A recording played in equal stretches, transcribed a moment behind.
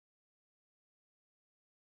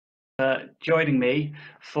Joining me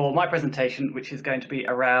for my presentation, which is going to be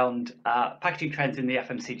around packaging trends in the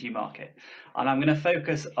FMCG market. And I'm going to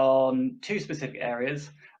focus on two specific areas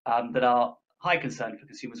that are high concern for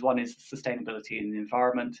consumers. One is sustainability in the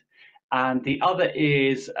environment, and the other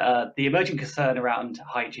is the emerging concern around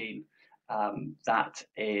hygiene that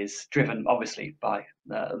is driven obviously by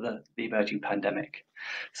the emerging pandemic.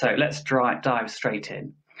 So let's dive straight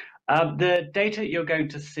in. The data you're going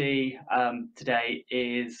to see today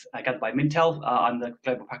is gathered by Mintel. I'm the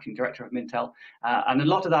Global Packaging Director of Mintel, and a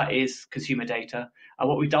lot of that is consumer data.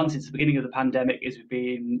 What we've done since the beginning of the pandemic is we've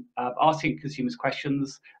been asking consumers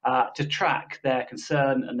questions to track their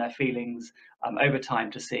concern and their feelings over time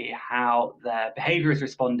to see how their behaviour is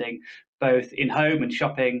responding, both in home and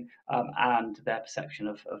shopping, and their perception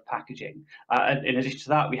of packaging. And in addition to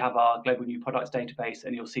that, we have our global new products database,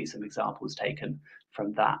 and you'll see some examples taken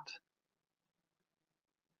from that.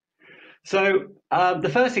 So the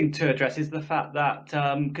first thing to address is the fact that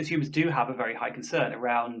consumers do have a very high concern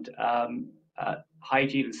around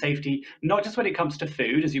hygiene and safety, not just when it comes to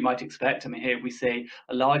food, as you might expect. I mean, here we see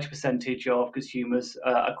a large percentage of consumers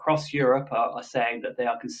across Europe are saying that they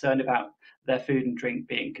are concerned about their food and drink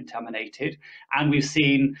being contaminated. And we've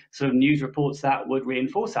seen sort of news reports that would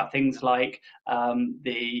reinforce that. Things like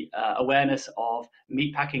the awareness of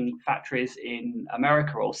meat packing factories in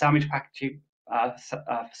America or sandwich packaging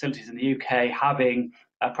facilities in the UK having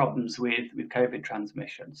problems with COVID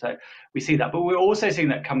transmission. So we see that, but we're also seeing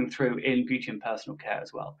that coming through in beauty and personal care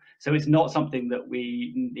as well. So it's not something that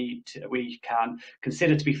we can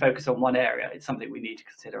consider to be focused on one area. It's something we need to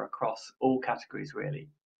consider across all categories, really.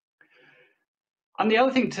 And the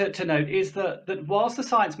other thing to note is that whilst the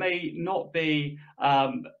science may not be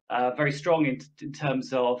very strong in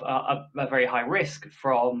terms of a very high risk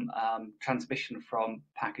from transmission from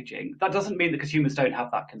packaging, that doesn't mean that consumers don't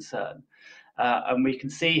have that concern. And we can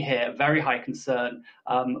see here very high concern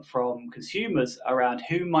from consumers around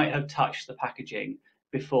who might have touched the packaging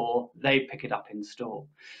before they pick it up in store.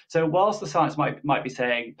 So whilst the science might be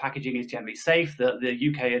saying packaging is generally safe,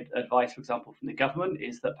 the UK advice, for example, from the government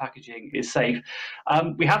is that packaging is safe,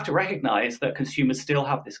 we have to recognise that consumers still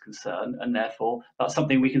have this concern, and therefore that's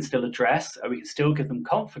something we can still address, and we can still give them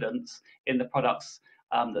confidence in the products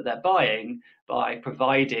that they're buying by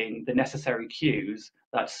providing the necessary cues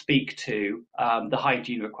that speak to the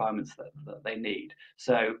hygiene requirements that they need.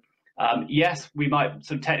 So yes, we might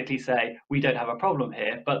sort of technically say we don't have a problem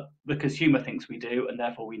here, but the consumer thinks we do, and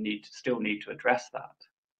therefore we still need to address that.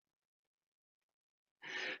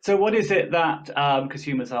 So what is it that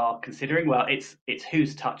consumers are considering? Well, it's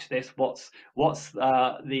who's touched this, what's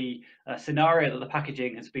the scenario that the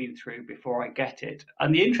packaging has been through before I get it.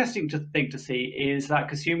 And the interesting thing to see is that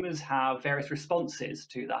consumers have various responses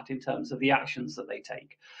to that in terms of the actions that they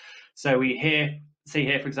take. So we see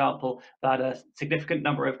here, for example, that a significant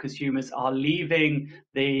number of consumers are leaving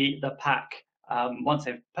the pack once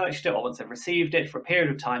they've purchased it or once they've received it for a period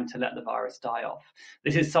of time to let the virus die off.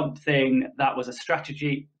 This is something that was a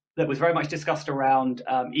strategy that was very much discussed around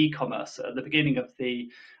e-commerce at the beginning of the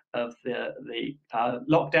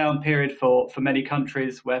lockdown period for many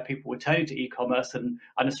countries, where people were turning to e-commerce, and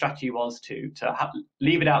the strategy was to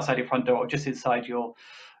leave it outside your front door or just inside your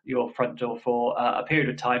front door for a period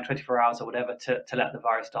of time, 24 hours or whatever, to let the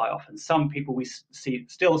virus die off. And some people we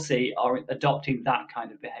still see are adopting that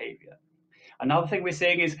kind of behaviour. Another thing we're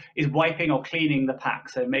seeing is wiping or cleaning the pack,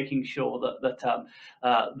 so making sure that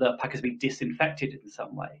the pack has been disinfected in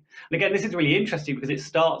some way. And again, this is really interesting because it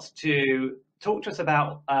starts to talk to us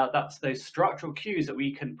about that's those structural cues that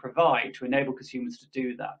we can provide to enable consumers to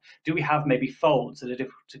do that. Do we have maybe folds that are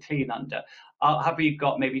difficult to clean under? Have we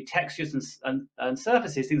got maybe textures and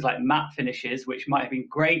surfaces, things like matte finishes, which might have been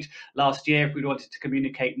great last year if we wanted to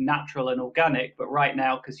communicate natural and organic, but right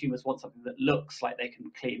now consumers want something that looks like they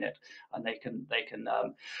can clean it and they can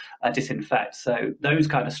disinfect. So those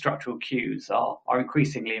kind of structural cues are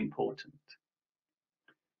increasingly important.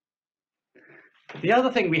 The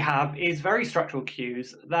other thing we have is very structural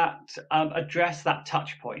cues that address that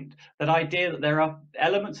touch point, that idea that there are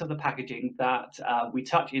elements of the packaging that we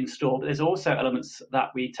touch in store, but there's also elements that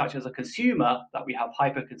we touch as a consumer that we have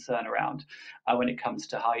hyper concern around when it comes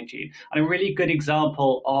to hygiene. And a really good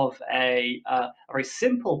example of a very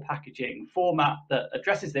simple packaging format that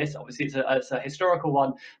addresses this, obviously it's a historical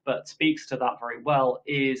one, but speaks to that very well,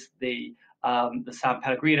 is the San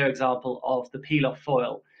Pellegrino example of the peel-off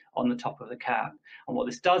foil on the top of the can. And what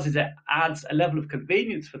this does is it adds a level of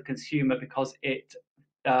convenience for the consumer, because it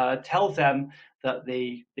tells them that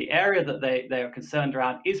the area that they are concerned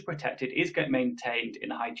around is protected, is maintained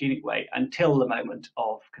in a hygienic way until the moment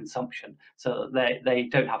of consumption, so that they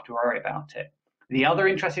don't have to worry about it. The other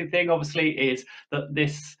interesting thing, obviously, is that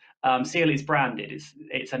this seal is branded.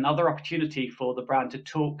 It's another opportunity for the brand to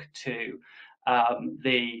talk to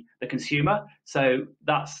the consumer. So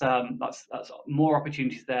that's more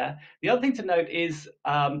opportunities there. The other thing to note is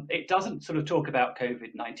it doesn't sort of talk about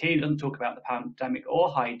COVID-19, it doesn't talk about the pandemic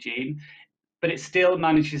or hygiene, but it still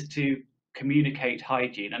manages to communicate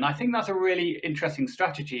hygiene. And I think that's a really interesting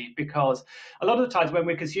strategy, because a lot of the times when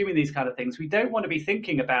we're consuming these kind of things, we don't want to be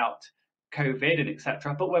thinking about COVID and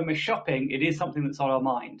etc. But when we're shopping, it is something that's on our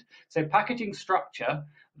mind. So packaging structure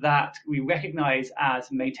that we recognize as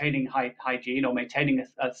maintaining hygiene or maintaining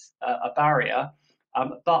a barrier,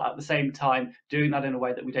 but at the same time doing that in a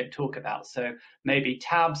way that we don't talk about. So maybe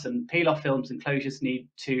tabs and peel-off films and closures need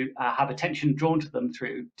to have attention drawn to them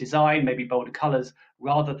through design, maybe bolder colours,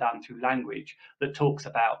 rather than through language that talks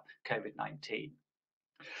about COVID-19.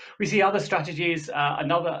 We see other strategies.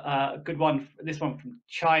 Another good one, this one from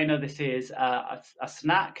China. This is a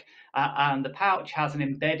snack, and the pouch has an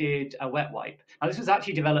embedded wet wipe. Now, this was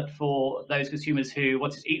actually developed for those consumers who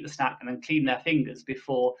wanted to eat the snack and then clean their fingers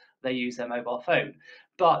before they use their mobile phone.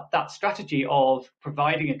 But that strategy of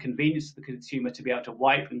providing a convenience to the consumer to be able to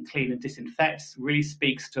wipe and clean and disinfect really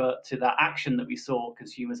speaks to that action that we saw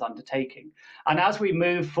consumers undertaking. And as we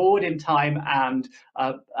move forward in time and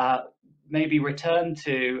maybe return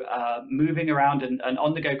to moving around and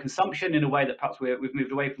on-the-go consumption in a way that perhaps we've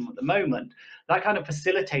moved away from at the moment, that kind of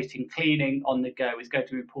facilitating cleaning on the go is going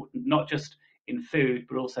to be important, not just in food,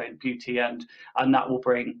 but also in beauty, and that will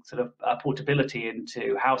bring sort of portability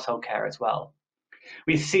into household care as well.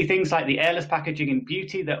 We see things like the airless packaging in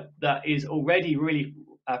beauty that is already really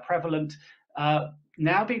prevalent,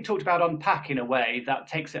 now being talked about on pack in a way that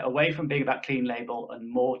takes it away from being about clean label and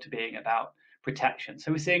more to being about protection.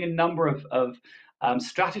 So we're seeing a number of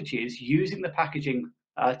strategies using the packaging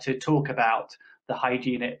to talk about the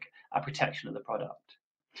hygienic protection of the product.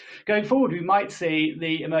 Going forward, we might see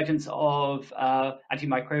the emergence of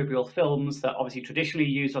antimicrobial films that obviously traditionally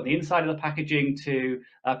used on the inside of the packaging to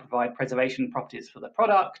provide preservation properties for the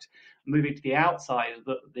product, moving to the outside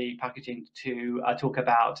of the packaging to talk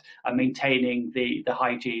about maintaining the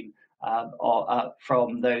hygiene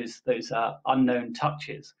from those unknown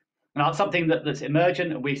touches. Now, that's something that's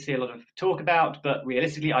emergent and we see a lot of talk about, but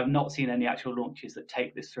realistically, I've not seen any actual launches that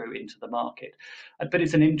take this through into the market. But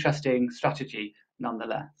it's an interesting strategy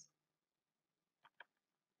nonetheless.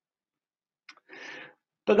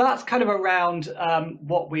 But that's kind of around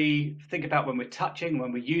what we think about when we're touching,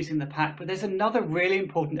 when we're using the pack. But there's another really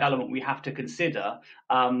important element we have to consider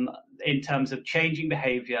in terms of changing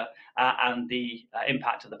behaviour and the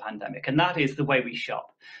impact of the pandemic, and that is the way we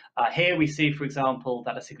shop. Here we see, for example,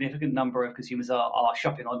 that a significant number of consumers are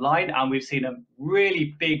shopping online, and we've seen a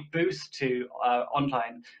really big boost to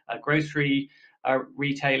online grocery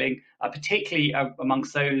retailing, particularly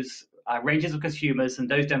amongst those ranges of consumers and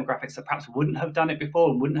those demographics that perhaps wouldn't have done it before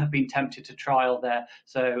and wouldn't have been tempted to trial there.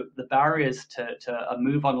 So the barriers to a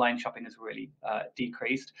move online shopping has really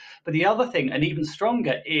decreased. But the other thing, and even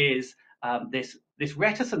stronger, is this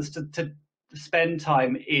reticence to spend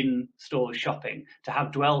time in stores shopping, to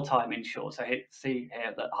have dwell time in store. So see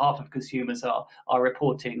here that half of consumers are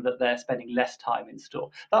reporting that they're spending less time in store.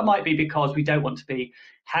 That might be because we don't want to be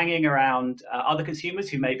hanging around other consumers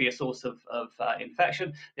who may be a source of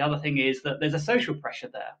infection. The other thing is that there's a social pressure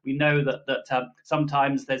there. We know that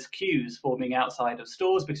sometimes there's queues forming outside of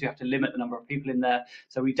stores because you have to limit the number of people in there.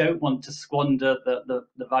 So we don't want to squander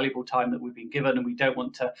the valuable time that we've been given, and we don't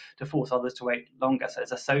want to force others to wait longer. So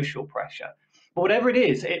there's a social pressure. But whatever it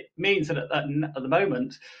is, it means that at the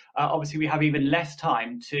moment, obviously, we have even less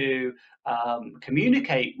time to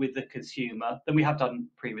communicate with the consumer than we have done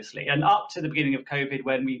previously. And up to the beginning of COVID,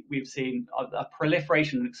 when we've seen a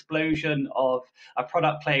proliferation and explosion of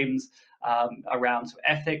product claims around sort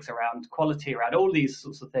of ethics, around quality, around all these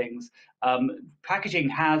sorts of things, packaging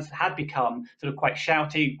had become sort of quite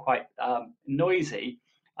shouty, quite noisy.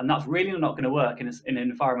 And that's really not going to work in an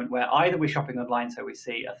environment where either we're shopping online, so we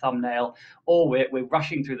see a thumbnail, or we're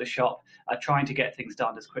rushing through the shop trying to get things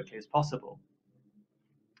done as quickly as possible.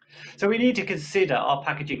 So we need to consider our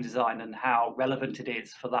packaging design and how relevant it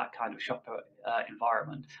is for that kind of shopper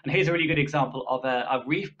environment. And here's a really good example of a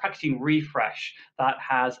packaging refresh that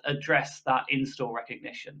has addressed that in-store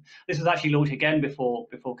recognition. This was actually launched again before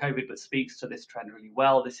COVID, but speaks to this trend really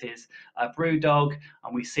well. This is Brewdog,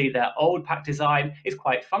 and we see their old pack design is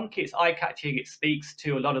quite funky, it's eye-catching, it speaks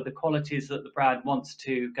to a lot of the qualities that the brand wants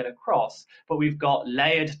to get across, but we've got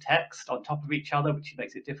layered text on top of each other, which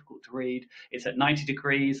makes it difficult to read. It's at 90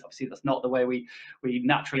 degrees. Obviously, that's not the way we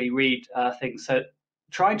naturally read things. So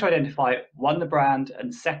trying to identify, one, the brand,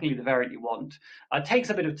 and secondly, the variant you want, takes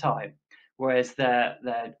a bit of time. whereas their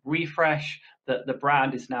refresh, the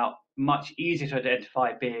brand is now much easier to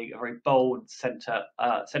identify, being a very bold,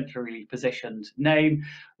 centrally positioned name.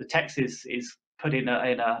 The text is put in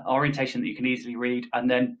a orientation that you can easily read, and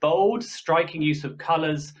then bold, striking use of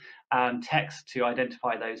colors and text to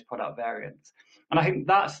identify those product variants. And I think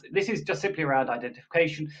this is just simply around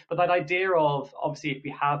identification, but that idea of, obviously, if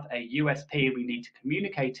we have a USP, we need to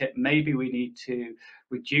communicate it. Maybe we need to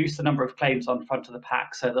reduce the number of claims on front of the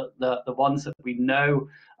pack so that the ones that we know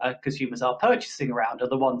consumers are purchasing around are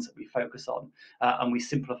the ones that we focus on, and we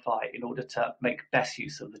simplify in order to make best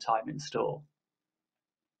use of the time in store.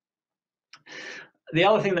 The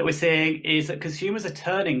other thing that we're seeing is that consumers are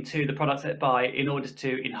turning to the products they buy in order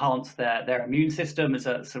to enhance their immune system as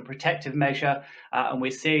a sort of protective measure. And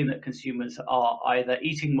we're seeing that consumers are either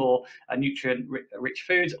eating more nutrient-rich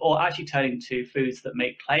foods or actually turning to foods that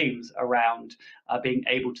make claims around being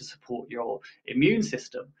able to support your immune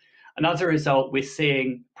system. And as a result, we're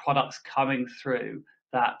seeing products coming through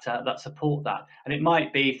that support that. And it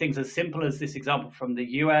might be things as simple as this example from the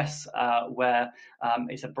US, where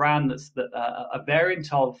it's a brand that's a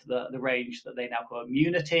variant of the range that they now call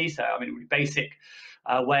Immunity. So, I mean, a really basic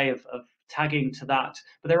way of tagging to that.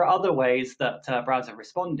 But there are other ways that brands have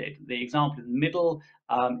responded. The example in the middle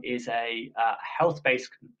is a health-based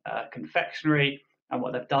confectionery. And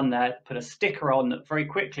what they've done there, put a sticker on that very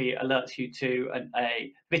quickly alerts you to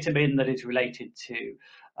a vitamin that is related to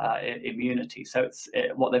immunity. So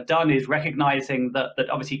what they've done is recognizing that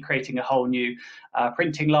obviously creating a whole new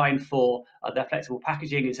printing line for their flexible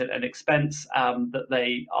packaging is an expense that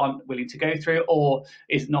they aren't willing to go through, or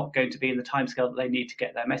is not going to be in the timescale that they need to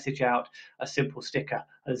get their message out. A simple sticker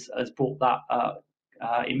has brought that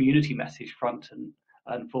immunity message front and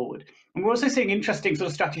forward. And we're also seeing interesting sort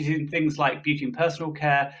of strategies in things like beauty and personal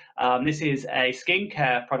care. This is a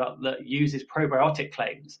skincare product that uses probiotic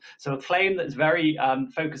claims. So a claim that's very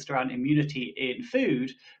focused around immunity in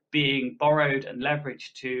food being borrowed and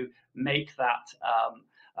leveraged to make that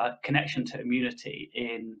connection to immunity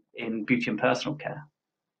in beauty and personal care.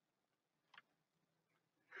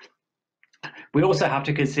 We also have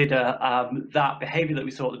to consider that behaviour that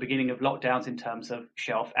we saw at the beginning of lockdowns in terms of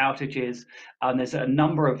shelf outages. And there's a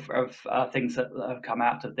number of things that have come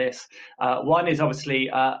out of this. One is obviously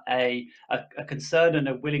a concern and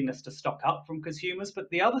a willingness to stock up from consumers. But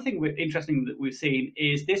the other thing interesting that we've seen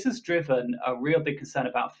is this has driven a real big concern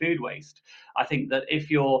about food waste. I think that if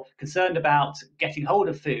you're concerned about getting hold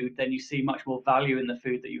of food, then you see much more value in the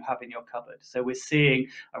food that you have in your cupboard. So we're seeing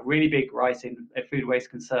a really big rise in food waste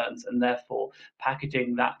concerns, and therefore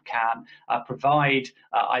packaging that can provide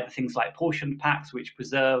either things like portion packs, which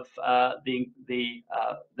preserve the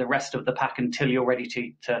rest of the pack until you're ready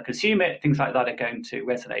to consume it. Things like that are going to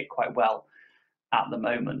resonate quite well at the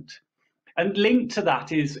moment. And linked to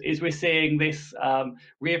that is we're seeing this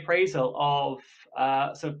reappraisal of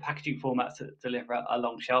sort of packaging formats that deliver a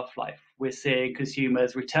long shelf life. We're seeing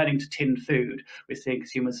consumers returning to tinned food. We're seeing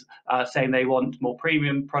consumers saying they want more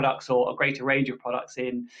premium products or a greater range of products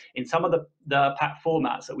in some of the pack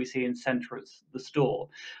formats that we see in centre of the store.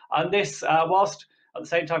 And this, whilst at the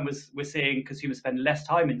same time we're seeing consumers spend less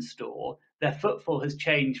time in store, their footfall has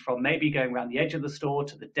changed from maybe going around the edge of the store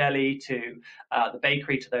to the deli to the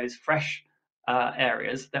bakery to those fresh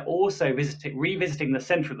areas. They're also revisiting the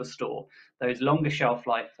centre of the store, those longer shelf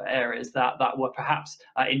life areas that were perhaps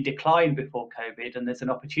in decline before COVID. And there's an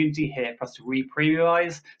opportunity here for us to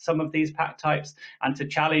re-premiumize some of these pack types and to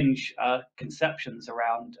challenge conceptions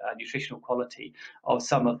around nutritional quality of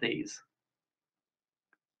some of these.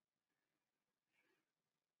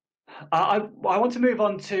 I want to move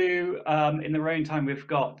on to, in the remaining time we've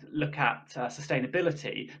got, look at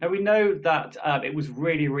sustainability. Now, we know that it was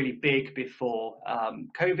really, really big before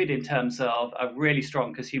COVID in terms of a really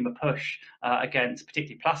strong consumer push against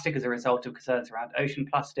particularly plastic as a result of concerns around ocean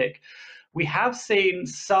plastic. We have seen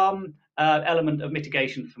some element of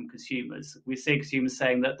mitigation from consumers. We see consumers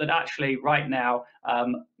saying that actually right now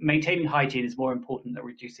maintaining hygiene is more important than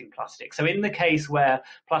reducing plastic. So in the case where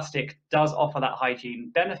plastic does offer that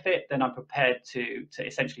hygiene benefit, then I'm prepared to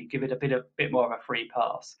essentially give it a bit more of a free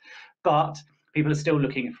pass. But people are still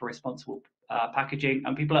looking for responsible packaging,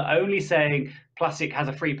 and people are only saying plastic has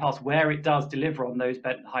a free pass where it does deliver on those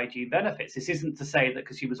hygiene benefits. This isn't to say that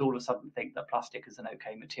consumers all of a sudden think that plastic is an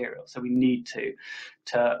okay material. So we need to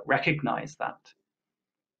recognise that.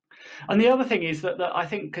 And the other thing is that I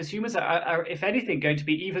think consumers are, if anything, going to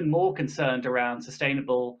be even more concerned around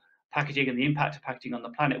sustainable packaging and the impact of packaging on the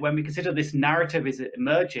planet when we consider this narrative is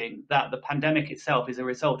emerging that the pandemic itself is a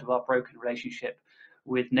result of our broken relationship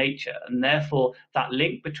with nature, and therefore that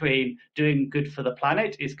link between doing good for the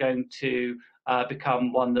planet is going to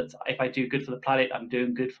become one that if I do good for the planet, I'm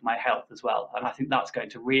doing good for my health as well. And I think that's going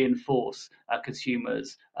to reinforce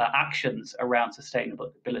consumers' actions around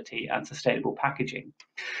sustainability and sustainable packaging.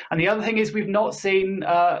 And the other thing is we've not seen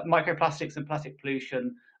microplastics and plastic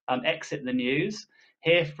pollution exit the news.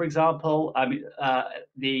 Here, for example,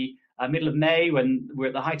 the middle of May, when we're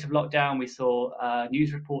at the height of lockdown, we saw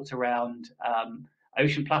news reports around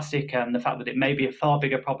ocean plastic and the fact that it may be a far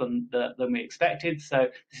bigger problem than we expected. So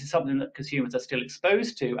this is something that consumers are still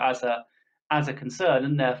exposed to as a concern,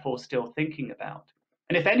 and therefore still thinking about.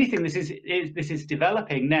 And if anything, this is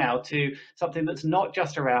developing now to something that's not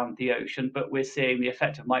just around the ocean, but we're seeing the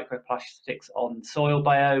effect of microplastics on soil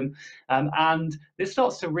biome. And this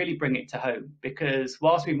starts to really bring it to home, because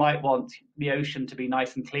whilst we might want the ocean to be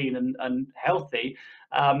nice and clean and healthy,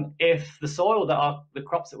 if the soil that the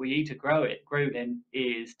crops that we eat are grown in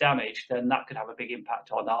is damaged, then that could have a big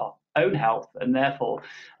impact on our own health, and therefore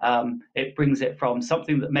it brings it from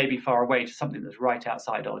something that may be far away to something that's right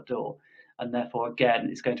outside our door. And therefore, again,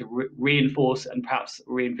 it's going to reinforce and perhaps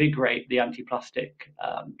reinvigorate the anti-plastic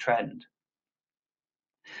trend.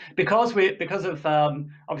 Because of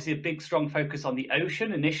obviously a big strong focus on the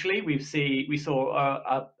ocean initially, we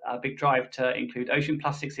saw a big drive to include ocean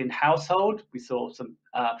plastics in household. We saw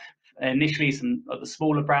initially some of the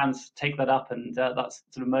smaller brands take that up, and that's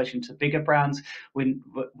sort of merged into bigger brands. We've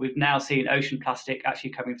now seen ocean plastic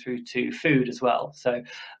actually coming through to food as well. So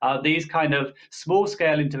these kind of small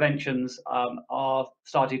scale interventions are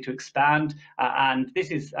starting to expand, and this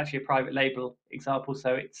is actually a private label example,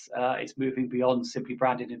 so it's moving beyond simply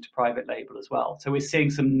branded into private label as well. So we're seeing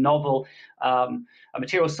some novel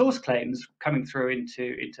material source claims coming through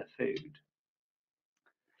into food.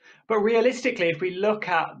 But realistically, if we look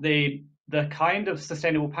at the kind of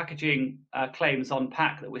sustainable packaging claims on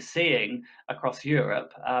pack that we're seeing across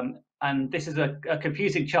Europe, and this is a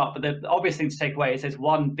confusing chart, but the obvious thing to take away is there's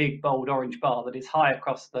one big bold orange bar that is high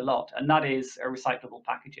across the lot, and that is a recyclable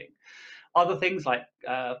packaging. Other things like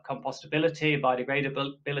compostability,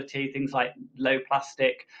 biodegradability, things like low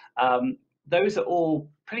plastic, those are all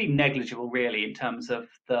pretty negligible, really, in terms of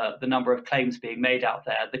the number of claims being made out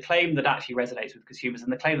there. The claim that actually resonates with consumers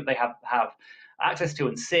and the claim that they have access to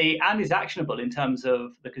and see and is actionable in terms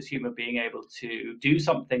of the consumer being able to do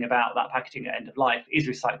something about that packaging at end of life is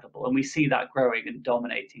recyclable, and we see that growing and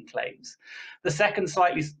dominating claims. The second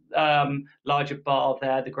slightly larger bar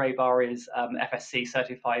there, the grey bar, is FSC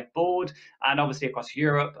certified board, and obviously across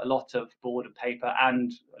Europe a lot of board and paper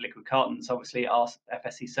and liquid cartons obviously are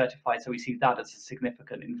FSC certified, so we see that as a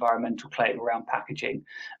significant environmental claim around packaging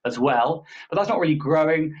as well. But that's not really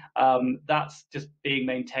growing, that's just being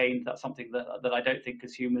maintained. That's something that I don't think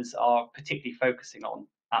consumers are particularly focusing on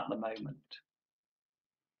at the moment.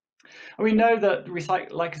 And we know that,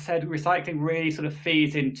 like I said, recycling really sort of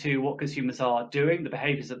feeds into what consumers are doing, the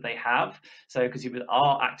behaviours that they have. So consumers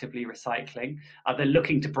are actively recycling. They're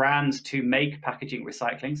looking to brands to make packaging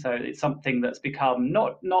recycling. So it's something that's become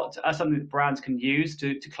not something that brands can use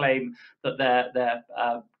to claim that they're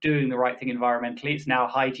doing the right thing environmentally. It's now a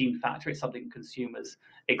hygiene factor. It's something consumers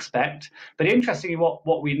expect. But interestingly,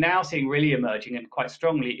 what we're now seeing really emerging and quite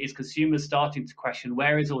strongly is consumers starting to question,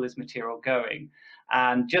 where is all this material going?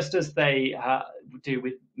 And just as they do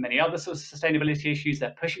with many other sorts of sustainability issues,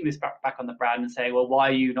 they're pushing this back on the brand and saying, well, why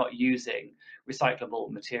are you not using recyclable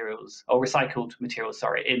materials or recycled materials,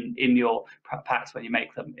 sorry, in your packs when you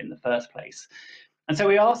make them in the first place? And so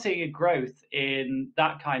we are seeing a growth in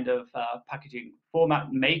that kind of packaging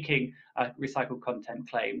format, making recycled content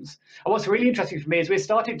claims. And what's really interesting for me is we're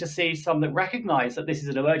starting to see some that recognize that this is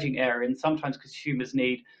an emerging area, and sometimes consumers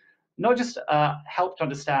need not just help to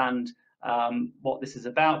understand what this is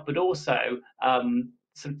about, but also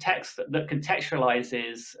some text that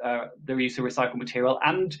contextualizes the use of recycled material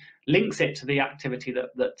and links it to the activity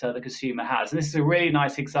that the consumer has. And this is a really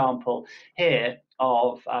nice example here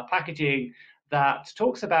of packaging that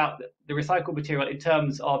talks about the recycled material in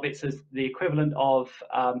terms of it's as the equivalent of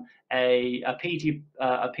a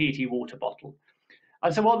PET water bottle.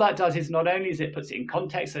 And so what that does is not only is it puts it in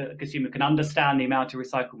context so the consumer can understand the amount of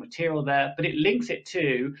recycled material there, but it links it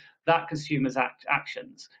to that consumer's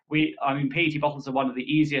actions. I mean, PET bottles are one of the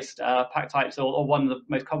easiest pack types, or one of the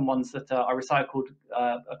most common ones that are recycled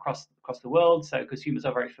across the world. So consumers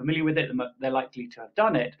are very familiar with it, and they're likely to have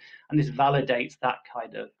done it. And this validates that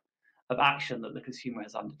kind of action that the consumer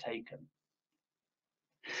has undertaken.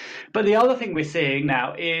 But the other thing we're seeing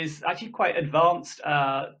now is actually quite advanced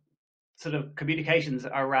sort of communications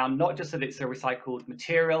around not just that it's a recycled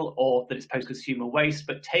material or that it's post-consumer waste,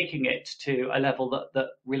 but taking it to a level that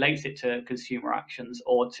relates it to consumer actions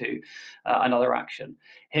or to another action.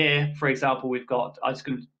 Here, for example, we've got, I'm just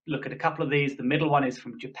going to look at a couple of these. The middle one is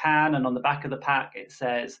from Japan, and on the back of the pack it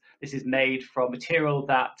says this is made from material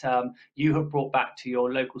that you have brought back to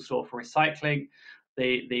your local store for recycling.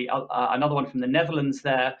 Another one from the Netherlands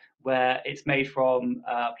there, where it's made from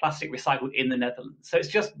plastic recycled in the Netherlands. So it's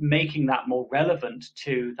just making that more relevant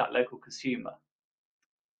to that local consumer.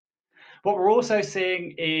 What we're also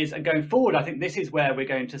seeing is, and going forward, I think this is where we're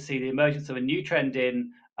going to see the emergence of a new trend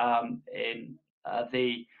in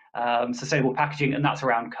the sustainable packaging, and that's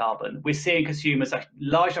around carbon. We're seeing consumers, a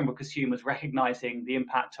large number of consumers, recognizing the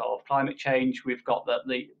impact of climate change. We've got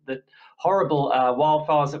the horrible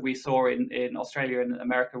wildfires that we saw in Australia and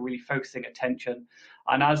America really focusing attention.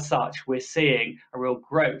 And as such, we're seeing a real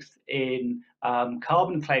growth in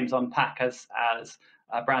carbon claims on pack as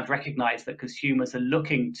brands recognize that consumers are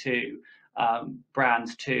looking to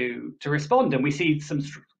brands to respond. And we see some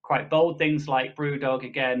quite bold things like Brewdog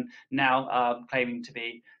again now claiming to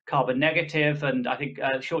be carbon negative. And I think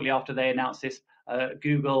shortly after they announced this,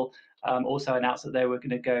 Google also announced that they were going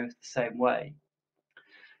to go the same way.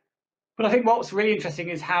 But I think what's really interesting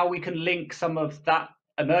is how we can link some of that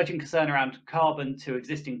emerging concern around carbon to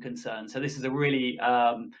existing concerns. So this is a really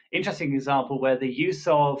interesting example where the use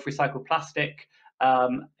of recycled plastic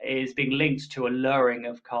is being linked to a lowering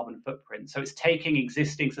of carbon footprint. So it's taking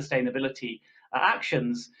existing sustainability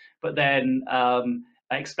actions, but then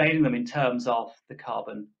explaining them in terms of the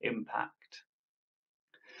carbon impact.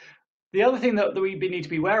 The other thing that we need to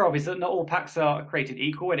be aware of is that not all packs are created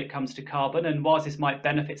equal when it comes to carbon, and whilst this might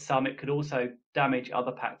benefit some, it could also damage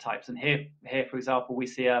other pack types. And here, for example, we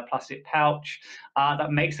see a plastic pouch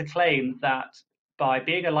that makes a claim that by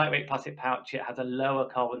being a lightweight plastic pouch, it has a lower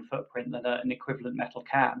carbon footprint than an equivalent metal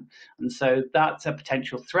can. And so that's a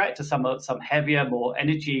potential threat to some heavier, more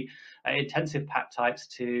energy intensive pack types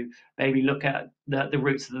to maybe look at the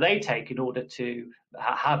routes that they take in order to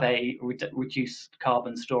have a reduced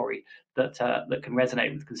carbon story that can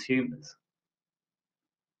resonate with consumers.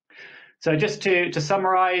 So just to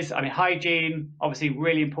summarize, I mean, hygiene, obviously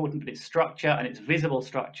really important, but it's structure and it's visible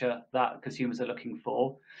structure that consumers are looking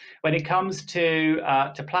for. When it comes to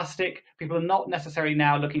plastic, people are not necessarily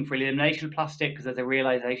now looking for elimination of plastic because there's a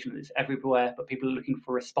realization that it's everywhere, but people are looking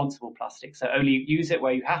for responsible plastic. So only use it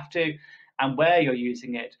where you have to, and where you're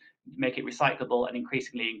using it, make it recyclable and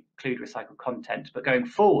increasingly include recycled content. But going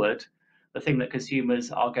forward, the thing that consumers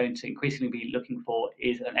are going to increasingly be looking for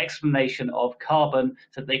is an explanation of carbon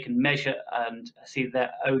so that they can measure and see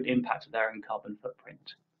their own impact of their own carbon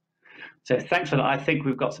footprint. So thanks for that. I think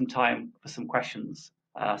we've got some time for some questions.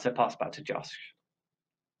 So pass back to Josh.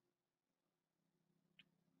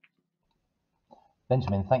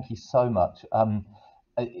 Benjamin, thank you so much.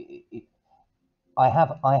 I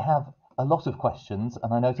have a lot of questions,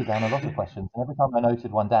 and I noted down a lot of questions. And every time I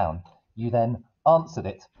noted one down, you then answered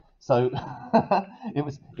it. So it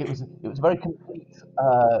was a very complete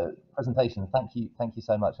presentation. Thank you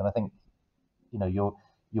so much. And I think you're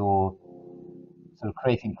sort of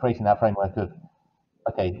creating that framework of,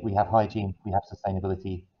 okay, we have hygiene, we have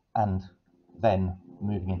sustainability, and then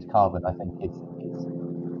moving into carbon. I think it's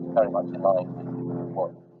very much in line with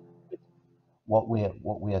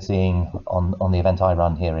what we are seeing on the event I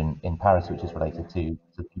run here in Paris, which is related to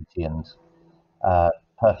beauty and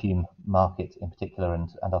perfume market in particular, and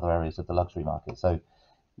other areas of the luxury market. So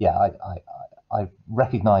yeah, I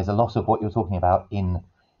recognize a lot of what you're talking about in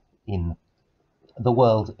the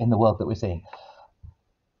world that we're seeing.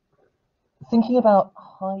 Thinking about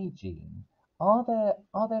hygiene, are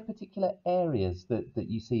there particular areas that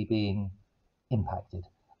you see being impacted?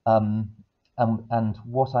 And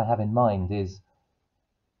what I have in mind is,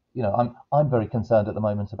 I'm very concerned at the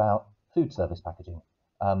moment about food service packaging,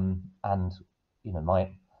 and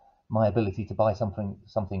my ability to buy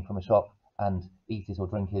something from a shop and eat it or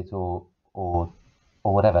drink it or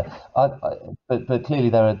whatever. But clearly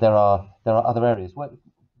there are other areas. Do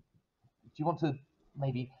you want to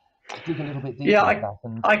maybe dig a little bit deeper into that?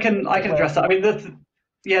 And I can address that. I mean,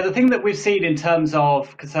 the thing that we've seen in terms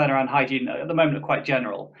of concern around hygiene at the moment are quite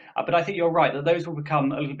general, but I think you're right that those will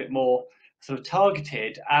become a little bit more sort of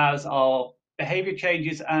targeted as our behaviour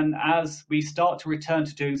changes and as we start to return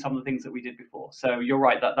to doing some of the things that we did before. So you're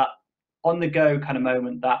right that on the go kind of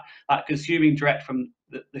moment, that consuming direct from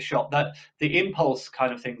the shop, that the impulse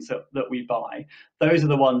kind of things that we buy, those are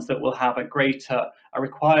the ones that will have a greater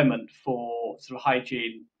requirement for sort of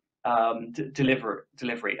hygiene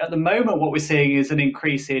delivery. At the moment, what we're seeing is an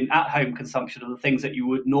increase in at-home consumption of the things that you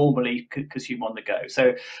would normally consume on the go.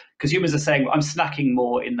 So consumers are saying, I'm snacking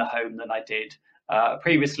more in the home than I did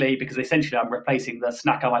previously, because essentially I'm replacing the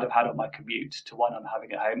snack I might have had on my commute to one I'm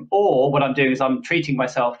having at home. Or what I'm doing is I'm treating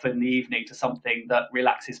myself in the evening to something that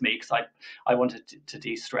relaxes me because I wanted to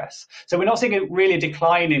de-stress. So we're not seeing really a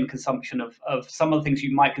decline in consumption of some of the things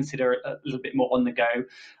you might consider a little bit more on the go,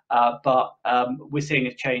 but we're seeing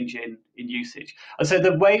a change in usage. And so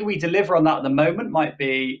the way we deliver on that at the moment might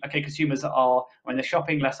be, okay, consumers are, when they're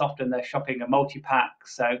shopping less often, they're shopping a multi-pack.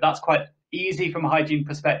 So that's quite easy from a hygiene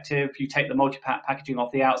perspective. You take the multi-pack packaging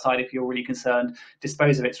off the outside if you're really concerned,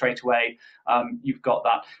 dispose of it straight away. You've got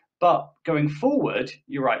that. But going forward,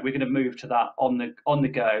 you're right, we're going to move to that on the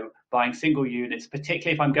go, buying single units,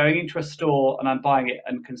 particularly if I'm going into a store and I'm buying it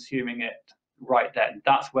and consuming it right then.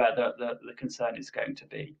 That's where the concern is going to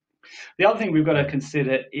be. The other thing we've got to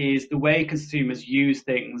consider is the way consumers use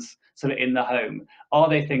things sort of in the home. Are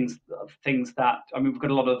they things that, I mean, we've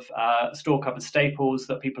got a lot of store cupboard staples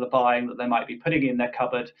that people are buying that they might be putting in their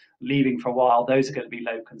cupboard, leaving for a while. Those are going to be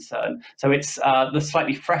low concern. So it's the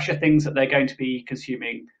slightly fresher things that they're going to be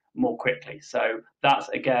consuming more quickly. So that's,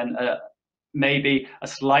 again, maybe a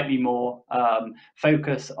slightly more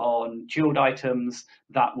focus on chilled items.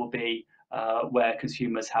 That will be where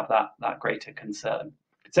consumers have that greater concern.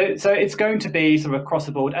 So it's going to be sort of across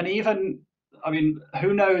the board, and even, I mean,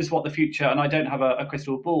 who knows what the future, and I don't have a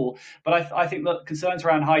crystal ball, but I think that concerns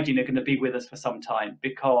around hygiene are going to be with us for some time,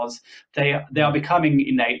 because they are becoming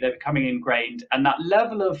innate, they're becoming ingrained, and that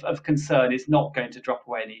level of concern is not going to drop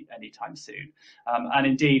away anytime soon. And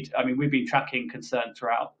indeed, I mean, we've been tracking concern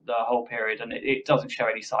throughout the whole period, and it doesn't show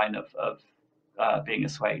any sign of being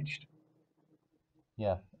assuaged.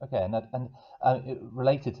 Yeah. Okay. And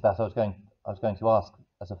related to that, I was going to ask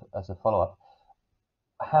as a follow-up,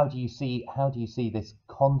 how do you see this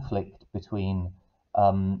conflict between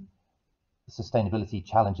sustainability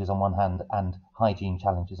challenges on one hand and hygiene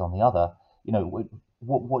challenges on the other? You know,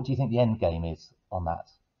 what do you think the end game is on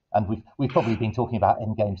that? And we've probably been talking about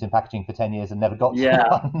end games in packaging for 10 years and never got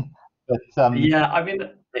to one. But yeah, I mean,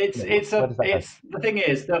 the thing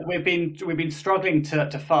is that we've been struggling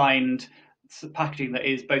to find packaging that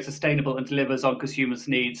is both sustainable and delivers on consumers'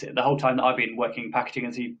 needs the whole time that I've been working in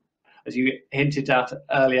packaging. As you hinted at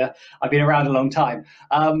earlier, I've been around a long time,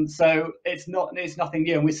 so it's nothing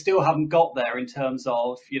new, and we still haven't got there in terms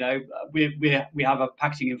of, you know, we have a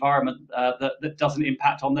packaging environment that doesn't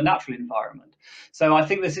impact on the natural environment. So I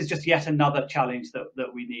think this is just yet another challenge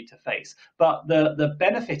that we need to face. But the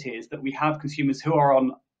benefit is that we have consumers who are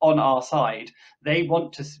on our side. They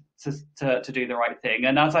want to do the right thing.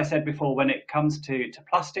 And as I said before, when it comes to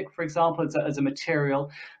plastic, for example, as a material,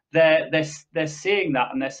 they're seeing that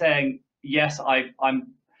and they're saying, yes,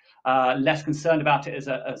 I'm less concerned about it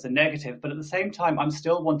as a negative, but at the same time, I'm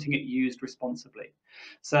still wanting it used responsibly.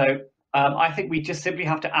 So I think we just simply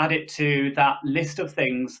have to add it to that list of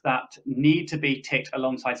things that need to be ticked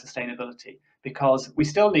alongside sustainability, because we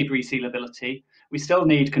still need resealability, we still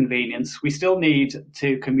need convenience, we still need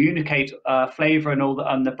to communicate flavour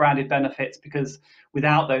and the branded benefits, because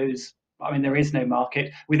without those, I mean, there is no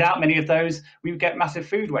market. Without many of those, we get massive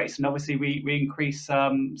food waste, and obviously we increase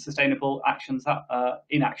sustainable actions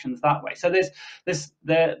inactions that way. So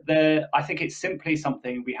I think it's simply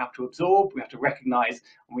something we have to absorb, we have to recognise,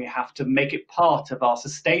 and we have to make it part of our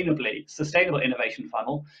sustainable innovation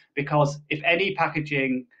funnel. Because if any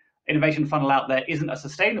packaging innovation funnel out there isn't a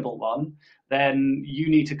sustainable one, then you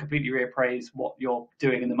need to completely reappraise what you're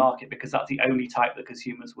doing in the market, because that's the only type that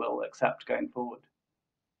consumers will accept going forward.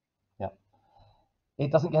 Yeah,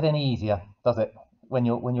 it doesn't get any easier, does it? When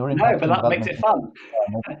you're in. No, but that makes it fun.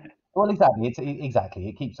 Well, exactly.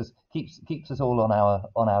 It keeps us all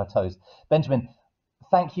on our toes. Benjamin,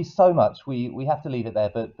 thank you so much. We have to leave it there,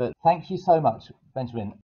 but thank you so much, Benjamin.